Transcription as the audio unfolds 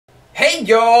Hey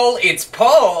y'all, it's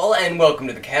Paul, and welcome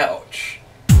to the couch.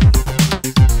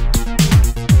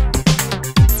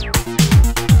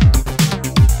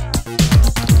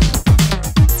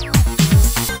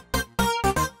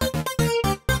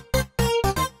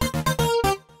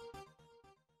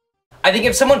 I think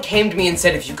if someone came to me and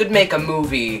said, if you could make a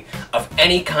movie of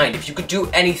any kind, if you could do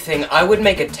anything, I would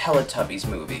make a Teletubbies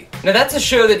movie. Now that's a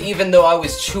show that even though I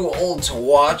was too old to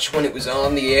watch when it was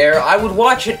on the air, I would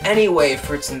watch it anyway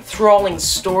for its enthralling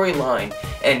storyline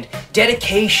and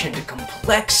dedication to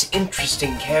complex,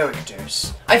 interesting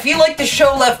characters. I feel like the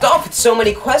show left off with so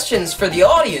many questions for the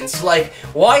audience, like,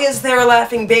 why is there a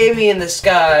laughing baby in the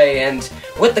sky, and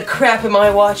what the crap am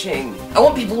I watching? I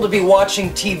want people to be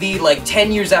watching TV like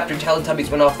 10 years after Teletubbies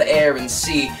went off the air and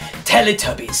see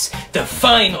Teletubbies, the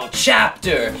final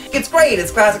chapter. It's great,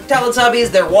 it's classic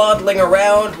Teletubbies, they're waddling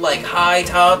around like high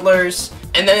toddlers.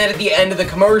 And then at the end of the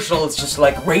commercial, it's just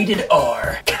like, rated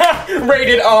R.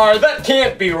 Rated R, that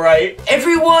can't be right.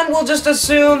 Everyone will just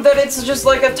assume that it's just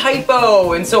like a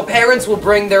typo, and so parents will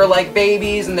bring their like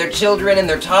babies and their children and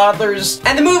their toddlers.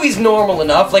 And the movie's normal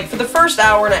enough, like for the first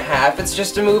hour and a half, it's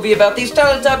just a movie about these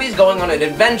Teletubbies going on an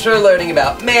adventure, learning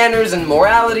about manners and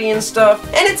morality and stuff.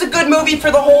 And it's a good movie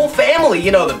for the whole family.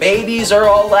 You know, the babies are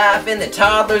all laughing, the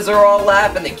toddlers are all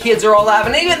laughing, the kids are all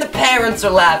laughing, and even the parents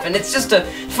are laughing. It's just a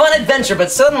fun adventure.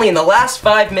 But suddenly in the last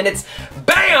 5 minutes,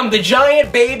 BAM! The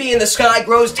giant baby in the sky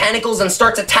grows tentacles and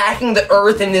starts attacking the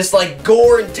earth in this like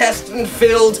gore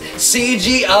intestine-filled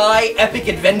CGI epic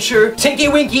adventure. Tinky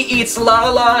Winky eats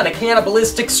La in a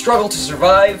cannibalistic struggle to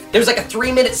survive. There's like a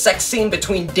 3-minute sex scene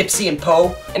between Dipsy and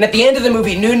Poe. And at the end of the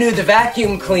movie, noo-noo the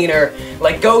vacuum cleaner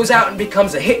like goes out and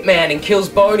becomes a hitman and kills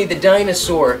Barney the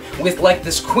dinosaur with like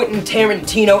this Quentin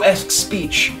Tarantino-esque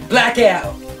speech.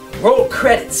 Blackout. Roll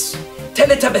credits.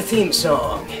 Teletubby theme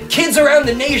song. Kids around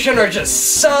the nation are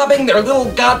just sobbing their little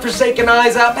godforsaken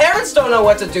eyes out. Parents don't know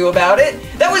what to do about it.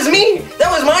 That was me. That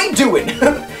was my doing.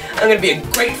 I'm gonna be a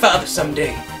great father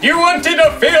someday. You wanted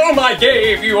a film, I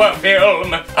gave you a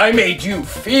film. I made you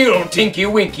feel Tinky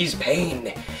Winky's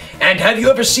pain. And have you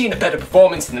ever seen a better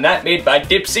performance than that made by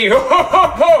Dipsy? Ho ho ho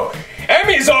ho!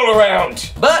 Emmys all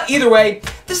around! But either way,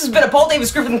 this has been a Paul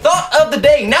Davis Griffin Thought of the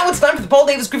Day. Now it's time for the Paul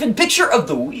Davis Griffin Picture of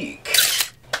the Week.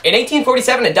 In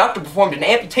 1847, a doctor performed an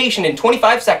amputation in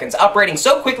 25 seconds, operating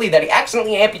so quickly that he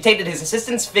accidentally amputated his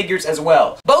assistant's fingers as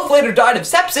well. Both later died of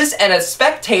sepsis, and a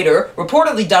spectator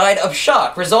reportedly died of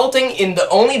shock, resulting in the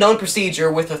only known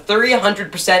procedure with a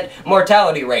 300%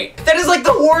 mortality rate. That is like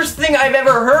the worst thing I've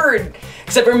ever heard,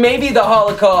 except for maybe the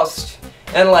Holocaust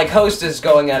and like Hostess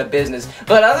going out of business.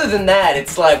 But other than that,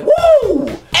 it's like, woo!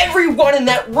 Everyone in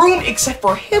that room except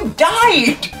for him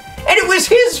died! And it was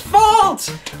his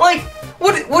fault! Like,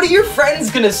 what are your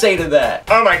friends gonna say to that?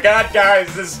 Oh my god,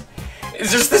 guys,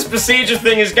 this procedure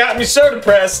thing has got me so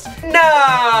depressed. No.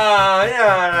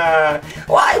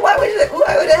 Why would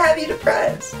it have you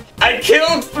depressed? I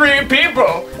killed 3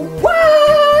 people.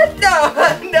 What?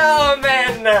 No,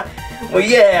 man, no. Well,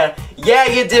 yeah,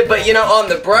 you did, but you know, on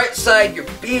the bright side, your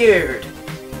beard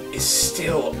is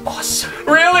still awesome.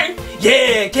 Really?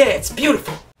 Yeah, it's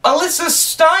beautiful. Alyssa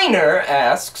Steiner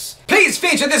asks, please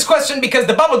feature this question because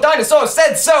the bubble dinosaur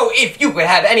said so. If you could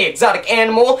have any exotic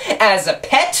animal as a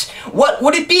pet, what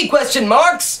would it be? Question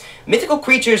marks. Mythical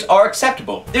creatures are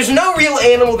acceptable. There's no real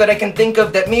animal that I can think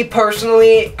of that me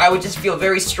personally, I would just feel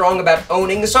very strong about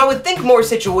owning, so I would think more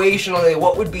situationally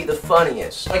what would be the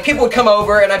funniest. Like people would come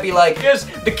over and I'd be like, here's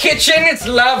the kitchen, it's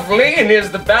lovely, and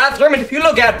here's the bathroom, and if you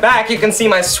look out back you can see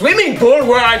my swimming pool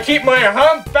where I keep my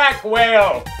humpback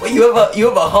whale. Wait, you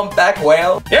have a humpback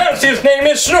whale? Yes, his name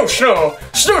is Snoo-Snoo.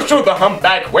 Snoo-Snoo the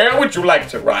humpback whale, would you like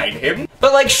to ride him?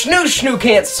 But like Snoo-Snoo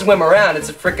can't swim around, it's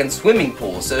a frickin' swimming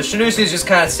pool, so Snoo-Snoo's just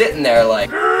kinda sitting there like,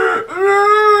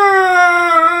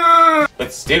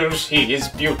 but still she is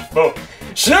beautiful.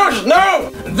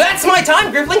 Snoo! That's my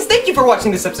time, Grifflings. Thank you for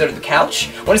watching this episode of The Couch.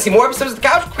 Want to see more episodes of The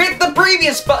Couch? Click the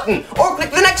previous button, or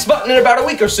click the next button in about a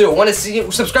week or so. Want to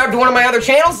subscribe to one of my other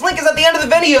channels? Link is at the end of the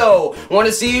video. Want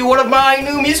to see one of my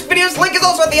new music videos? Link is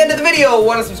also at the end of the video.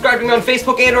 Want to subscribe to me on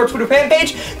Facebook and or Twitter fan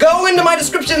page? Go into my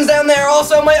descriptions down there.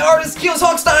 Also, my artist Keely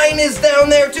Hochstein is down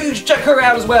there too. Check her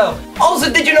out as well. Also,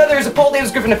 did you know there's a Paul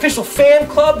Davis Griffin official fan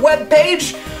club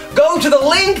webpage? Go to the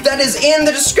link that is in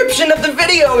the description of the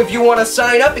video if you want to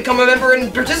sign up, become a member,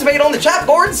 and participate on the chat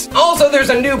boards. Also, there's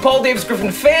a new Paul Davis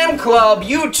Griffin fan club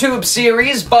YouTube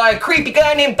series by a creepy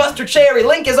guy named Buster Cherry.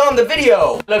 Link is on the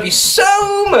video. Love you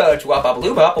so much. Wop bop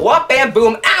loop bop wop bam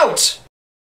boom out.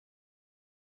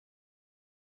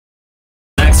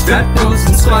 Fat bros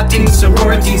and squatting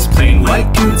sororities, plain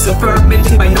white dudes,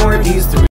 affirmative minorities.